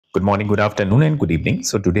Good morning, good afternoon, and good evening.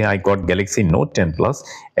 So today I got Galaxy Note 10 Plus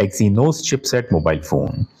exynos chipset mobile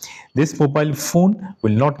phone. This mobile phone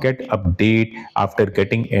will not get update after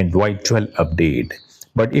getting Android 12 update.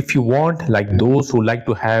 But if you want, like those who like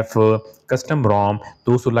to have custom ROM,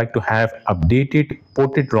 those who like to have updated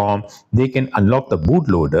ported ROM, they can unlock the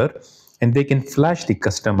bootloader and they can flash the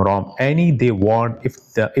custom ROM any they want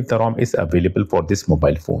if the ROM is available for this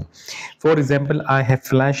mobile phone. For example, I have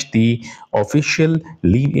flashed the official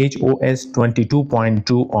LineageOS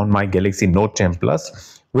 22.2 on my Galaxy Note 10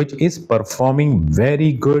 Plus, which is performing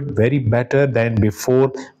very good, very better than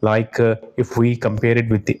before, like if we compare it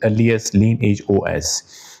with the earliest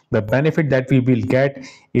LineageOS. The benefit that we will get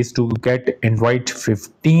is to get Android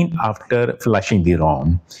 15 after flashing the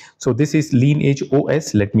ROM. So this is Lineage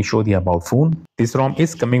OS. Let me show the about phone. This ROM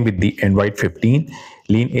is coming with the Android 15,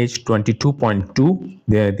 Lineage 22.2.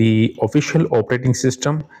 The official operating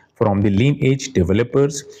system from the Lineage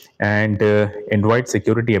developers, and Android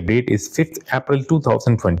security update is 5th April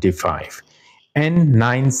 2025.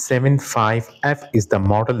 N975F is the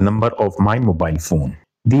model number of my mobile phone.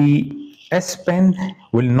 The S Pen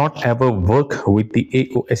will not ever work with the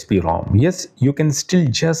AOSP ROM. Yes, you can still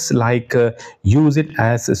just like use it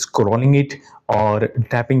as scrolling it or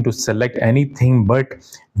tapping to select anything, but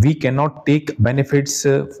we cannot take benefits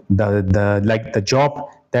the job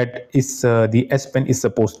that is the S Pen is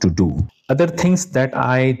supposed to do. Other things that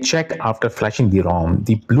I check after flashing the ROM,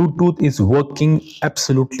 the Bluetooth is working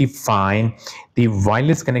absolutely fine, the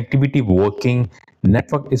wireless connectivity working,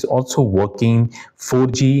 network is also working,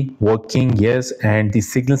 4G working, yes, and the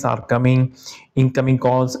signals are coming, incoming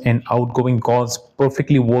calls and outgoing calls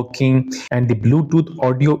perfectly working, and the Bluetooth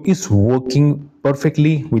audio is working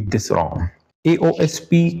perfectly with this ROM.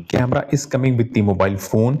 AOSP camera is coming with the mobile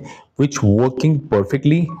phone, which working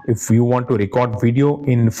perfectly. If you want to record video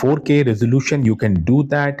in 4K resolution, you can do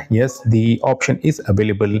that. Yes, the option is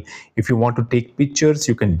available. If you want to take pictures,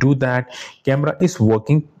 you can do that. Camera is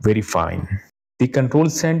working very fine. The control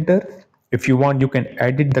center, if you want, you can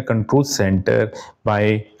edit the control center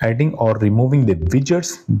by adding or removing the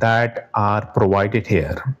widgets that are provided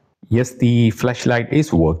here. Yes, the flashlight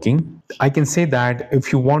is working. I can say that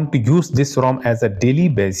if you want to use this ROM as a daily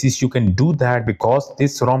basis, you can do that because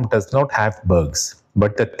this ROM does not have bugs.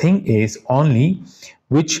 But the thing is only,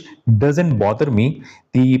 which doesn't bother me,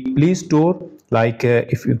 the Play Store, like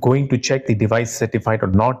if you're going to check the device certified or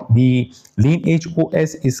not, the Lineage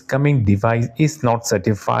OS is coming device is not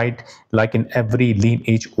certified like in every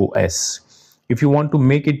Lineage OS. If you want to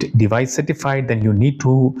make it device certified, then you need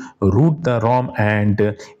to root the ROM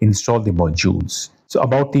and install the modules. So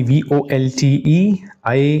about the VOLTE,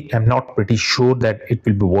 I am not pretty sure that it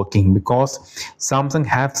will be working because Samsung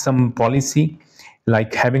have some policy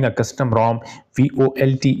like having a custom ROM.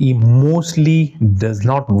 VOLTE mostly does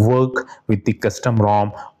not work with the custom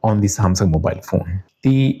ROM on the Samsung mobile phone.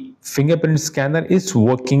 The fingerprint scanner is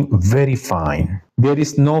working very fine. There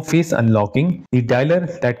is no face unlocking. The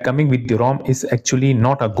dialer that coming with the ROM is actually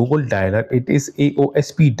not a Google dialer. It is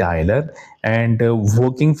AOSP dialer and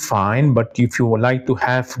working fine. But if you would like to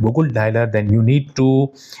have Google dialer, then you need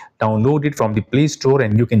to download it from the Play Store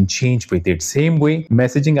and you can change with it. Same way,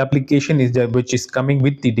 messaging application is there, which is coming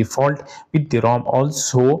with the default with the ROM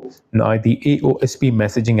also. Now the AOSP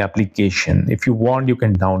messaging application, if you want, you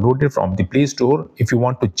can download it from the Play Store if you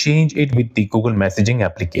want to change it with the Google messaging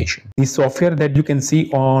application. The software that you can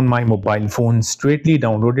see on my mobile phone straightly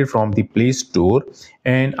downloaded from the Play Store,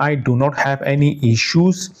 and I do not have any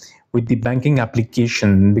issues with the banking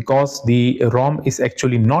application because the ROM is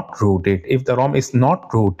actually not rooted. If the ROM is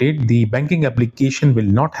not rooted, the banking application will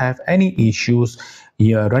not have any issues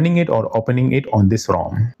running it or opening it on this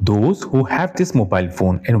ROM. Those who have this mobile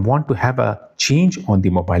phone and want to have a change on the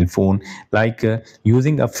mobile phone, like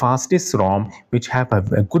using a fastest ROM which have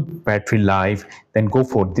a good battery life, then go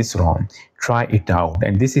for this ROM. Try it out.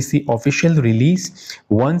 And this is the official release.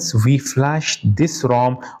 Once we flash this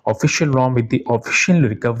ROM, official ROM with the official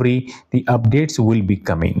recovery, the updates will be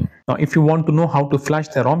coming. Now, if you want to know how to flash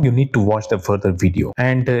the ROM, you need to watch the further video.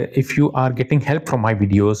 And if you are getting help from my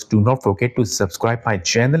videos, do not forget to subscribe my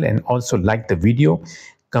channel and also like the video.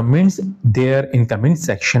 Comments there in comment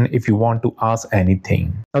section if you want to ask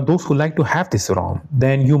anything. Now those who like to have this ROM,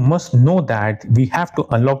 then you must know that we have to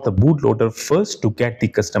unlock the bootloader first to get the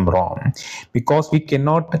custom ROM, because we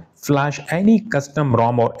cannot flash any custom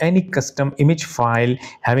ROM or any custom image file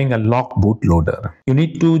having a lock bootloader. You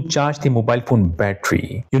need to charge the mobile phone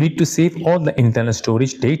battery. You need to save all the internal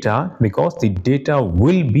storage data because the data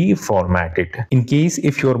will be formatted. In case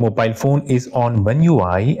if your mobile phone is on One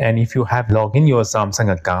UI and if you have logged in your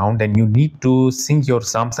Samsung account and you need to sync your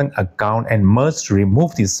Samsung account and must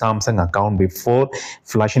remove the Samsung account before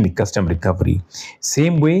flashing the custom recovery.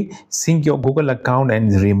 Same way, sync your Google account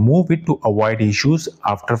and remove it to avoid issues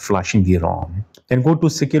after flashing the ROM. Then go to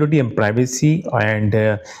security and privacy and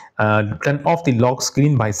turn off the lock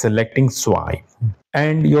screen by selecting swipe.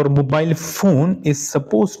 And your mobile phone is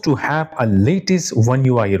supposed to have a latest One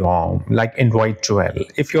UI ROM like Android 12.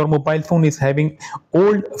 If your mobile phone is having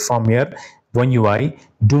old firmware One UI,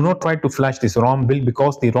 do not try to flash this ROM build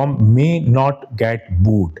because the ROM may not get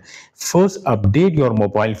boot. First, update your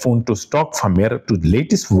mobile phone to stock firmware to the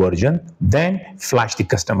latest version, then flash the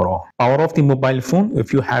custom ROM. Power off the mobile phone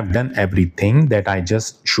if you have done everything that I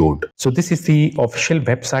just showed. So this is the official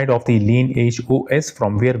website of the LineageOS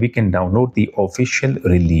from where we can download the official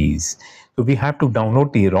release. So we have to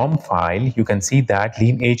download the ROM file. You can see that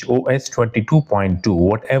LineageOS 22.2,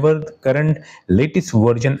 whatever the current latest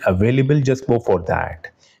version available, just go for that.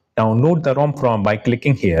 Download the ROM from by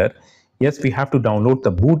clicking here. Yes, we have to download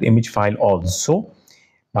the boot image file also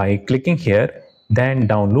by clicking here. Then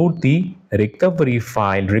download the recovery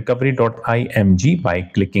file recovery.img by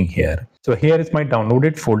clicking here. So here is my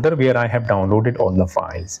downloaded folder where I have downloaded all the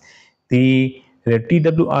files. The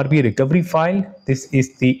TWRP recovery file, this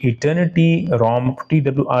is the Eternity ROM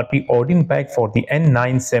TWRP Odin pack for the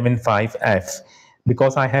N975F.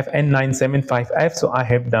 Because I have N975F, so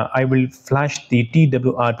I will flash the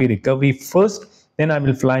TWRP recovery first, then I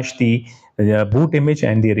will flash the boot image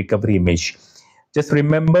and the recovery image. Just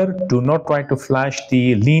remember, do not try to flash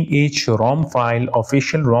the Lineage ROM file,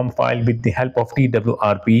 official ROM file with the help of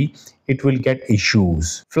TWRP. It will get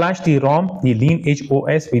issues. Flash the ROM, the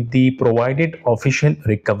LineageOS with the provided official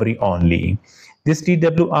recovery only. This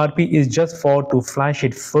TWRP is just for to flash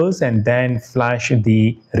it first and then flash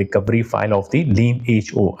the recovery file of the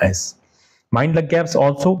LineageOS. Mind the gaps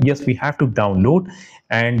also, yes, we have to download,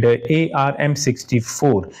 and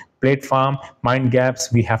ARM64 platform mind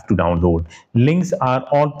gaps we have to download. Links are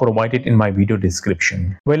all provided in my video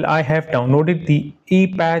description. Well, I have downloaded the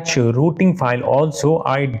ePatch routing file also.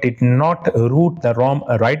 I did not root the ROM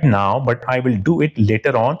right now, but I will do it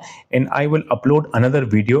later on and I will upload another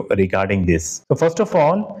video regarding this. So first of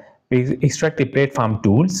all, we extract the platform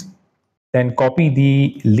tools. Then copy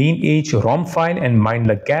the Lineage ROM file and mind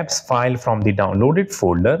the gaps file from the downloaded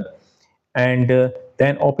folder, and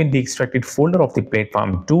then open the extracted folder of the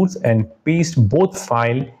platform tools and paste both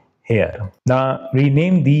files here. Now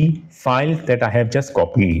rename the file that I have just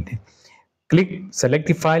copied. Select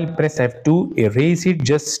the file, press F2, erase it,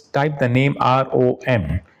 just type the name ROM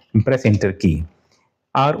and press enter key.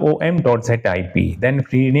 rom.zip. Then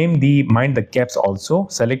rename the mind the gaps also.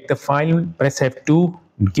 Select the file, press F2,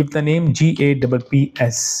 give the name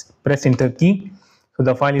GAPPS, press enter key. So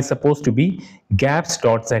the file is supposed to be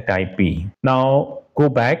gaps.zip. Now go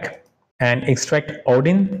back and extract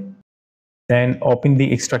Odin. Then open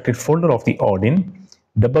the extracted folder of the Odin.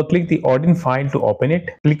 Double click the Odin file to open it.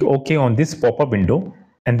 Click OK on this pop-up window,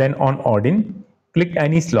 and then on Odin, click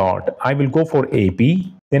any slot. I will go for AP.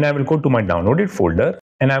 Then I will go to my downloaded folder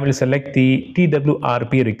and I will select the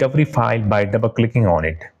TWRP recovery file by double clicking on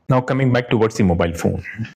it. Now coming back towards the mobile phone.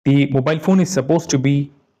 The mobile phone is supposed to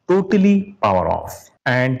be totally power off,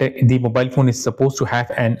 and the mobile phone is supposed to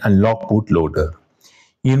have an unlock bootloader.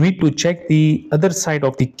 You need to check the other side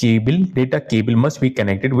of the cable. Data cable must be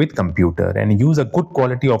connected with computer and use a good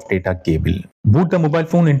quality of data cable. Boot the mobile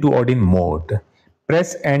phone into Odin mode.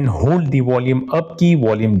 Press and hold the volume up key,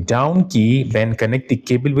 volume down key, then connect the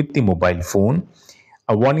cable with the mobile phone.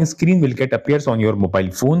 A warning screen will get appears on your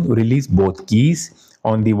mobile phone. Release both keys.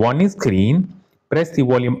 On the warning screen, press the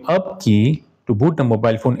volume up key to boot the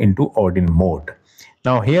mobile phone into Odin mode.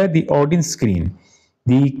 Now here the Odin screen.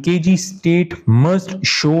 The KG state must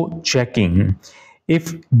show checking.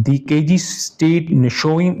 If the KG state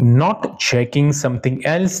showing not checking something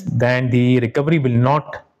else, then the recovery will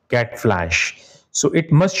not get flash. So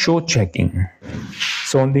it must show checking.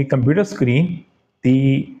 So on the computer screen,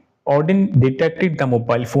 the Odin detected the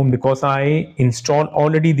mobile phone because I installed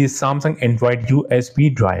already the Samsung Android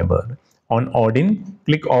USB driver. On Odin,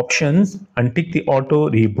 click options, untick the auto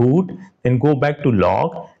reboot, then go back to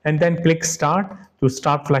log and then click start to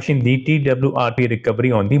start flashing the TWRP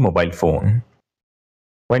recovery on the mobile phone.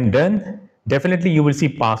 When done, definitely you will see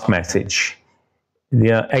pass message.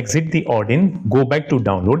 Exit the Odin, go back to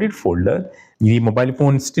downloaded folder, The mobile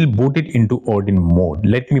phone is still booted into Odin mode.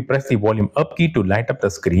 Let me press the volume up key to light up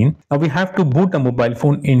the screen. Now we have to boot the mobile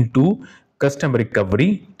phone into custom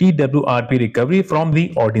recovery, TWRP recovery from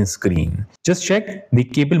the Odin screen. Just check the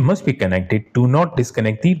cable must be connected. Do not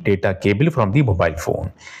disconnect the data cable from the mobile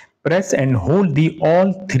phone. Press and hold the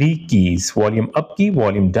all three keys, volume up key,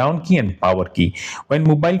 volume down key and power key. When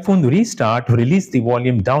mobile phone restart, release the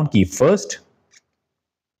volume down key first.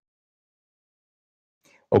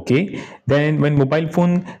 Okay, then when mobile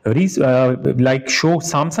phone like show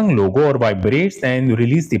Samsung logo or vibrates, then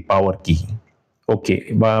release the power key.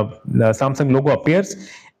 Okay, the Samsung logo appears,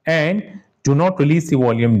 and do not release the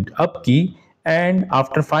volume up key, and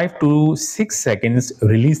after 5 to 6 seconds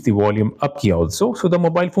release the volume up key also. So the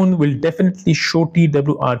mobile phone will definitely show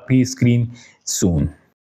TWRP screen soon.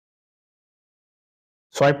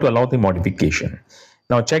 Swipe to allow the modification.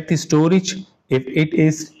 Now check the storage. If it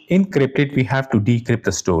is encrypted, we have to decrypt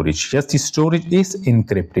the storage. Yes, the storage is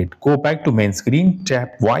encrypted. Go back to main screen,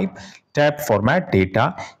 tap wipe, tap format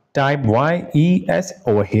data, type YES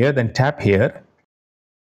over here, then tap here.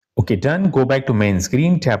 Okay, done. Go back to main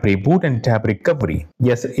screen, tap reboot and tap recovery.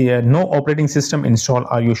 Yes, no operating system install.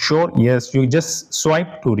 Are you sure? Yes, you just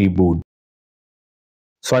swipe to reboot.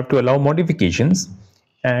 Swipe to allow modifications,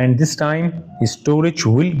 and this time the storage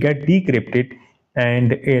will get decrypted,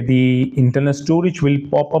 and the internal storage will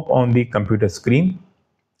pop up on the computer screen.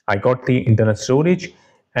 I got the internal storage,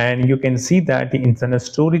 and you can see that the internal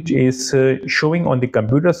storage is showing on the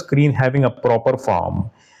computer screen having a proper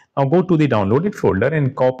form. Now go to the downloaded folder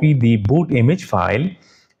and copy the boot image file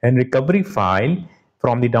and recovery file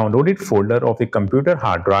from the downloaded folder of the computer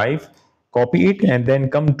hard drive. Copy it and then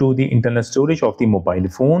come to the internal storage of the mobile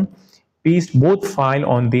phone. Paste both file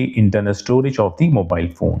on the internal storage of the mobile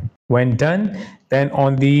phone. When done, then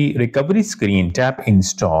on the recovery screen, tap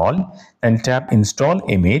install and tap install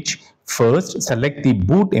image. First, select the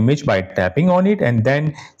boot image by tapping on it, and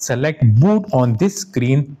then select boot on this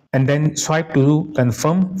screen, and then swipe to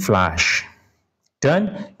confirm flash.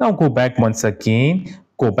 Done. Now go back once again.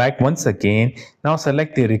 Now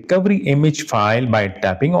select the recovery image file by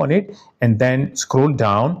tapping on it, and then scroll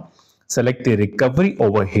down. Select the recovery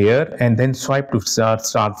over here and then swipe to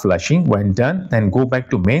start flashing. When done, then go back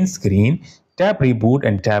to main screen, tap reboot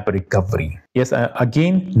and tap recovery. Yes,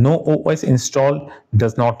 again, no OS install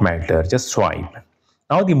does not matter. Just swipe.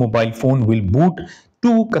 Now the mobile phone will boot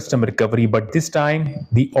to custom recovery, but this time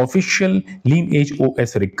the official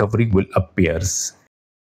LineageOS recovery will appears.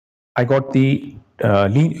 I got the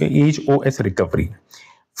LineageOS recovery.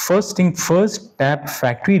 First thing first, tap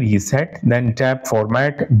factory reset, then tap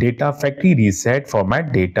format data factory reset,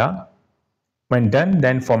 format data. When done,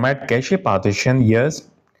 then format cache partition, yes.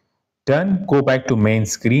 Done, go back to main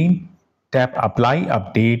screen, tap apply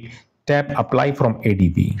update, tap apply from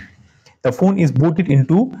ADB. The phone is booted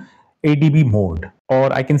into ADB mode,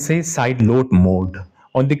 or I can say side load mode.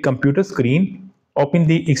 On the computer screen, open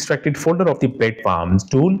the extracted folder of the platforms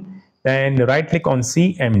tool, then right click on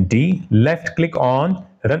CMD, left click on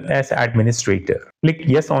run as administrator. Click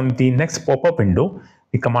yes on the next pop-up window.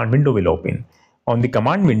 The command window will open. On the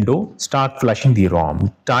command window, start flushing the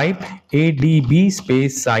ROM. Type ADB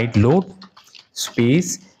space side load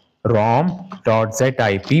space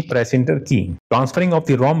rom.zip, press enter key. Transferring of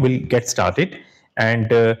the ROM will get started, and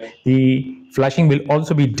the flashing will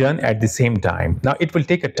also be done at the same time. Now it will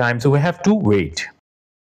take a time, so we have to wait.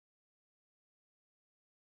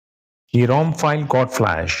 The ROM file got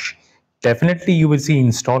flashed. Definitely you will see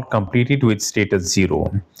install completed with status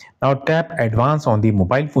 0. Now tap advance on the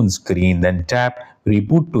mobile phone screen, then tap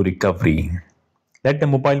reboot to recovery. Let the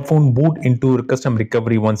mobile phone boot into custom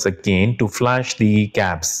recovery once again to flash the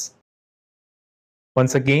gaps.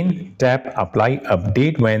 Once again, tap apply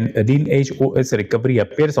update when LineageOS recovery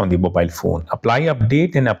appears on the mobile phone. Apply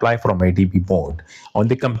update and apply from ADB mode. On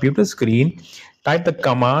the computer screen, type the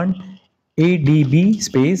command ADB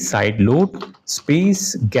space sideload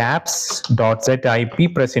space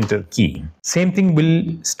gaps.zip, press enter key. Same thing will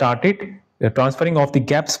start it. The transferring of the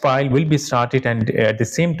gaps file will be started, and at the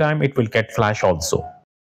same time it will get flash also.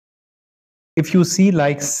 If you see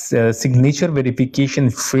like signature verification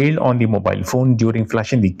failed on the mobile phone during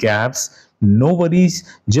flashing the gaps, no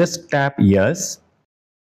worries, just tap yes.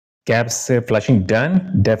 Gaps flashing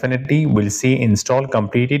done. Definitely will say install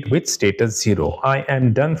completed with status 0. I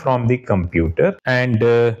am done from the computer, and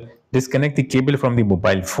disconnect the cable from the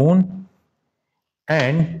mobile phone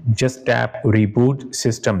and just tap reboot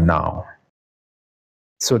system now.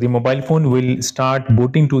 So the mobile phone will start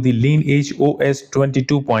booting to the LineageOS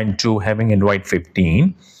 22.2 having Android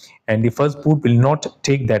 15, and the first boot will not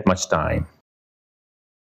take that much time.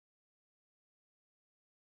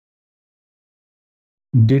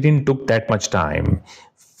 Didn't took that much time.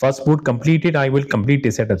 First boot completed, I will complete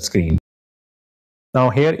the setup screen. Now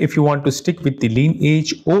here, if you want to stick with the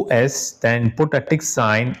Lineage OS, then put a tick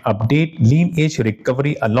sign, update Lineage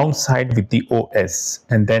recovery alongside with the OS,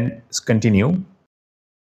 and then continue.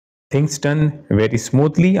 Things done very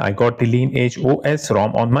smoothly. I got the Lineage OS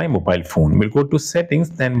ROM on my mobile phone. We'll go to settings,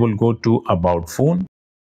 then we'll go to about phone.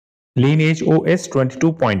 LineageOS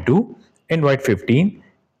 22.2, Android 15,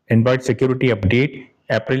 Android security update,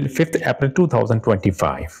 April 5th, April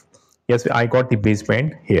 2025. Yes, I got the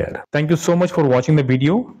baseband here. Thank you so much for watching the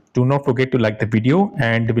video. Do not forget to like the video,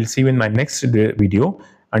 and we'll see you in my next video.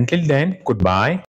 Until then, goodbye.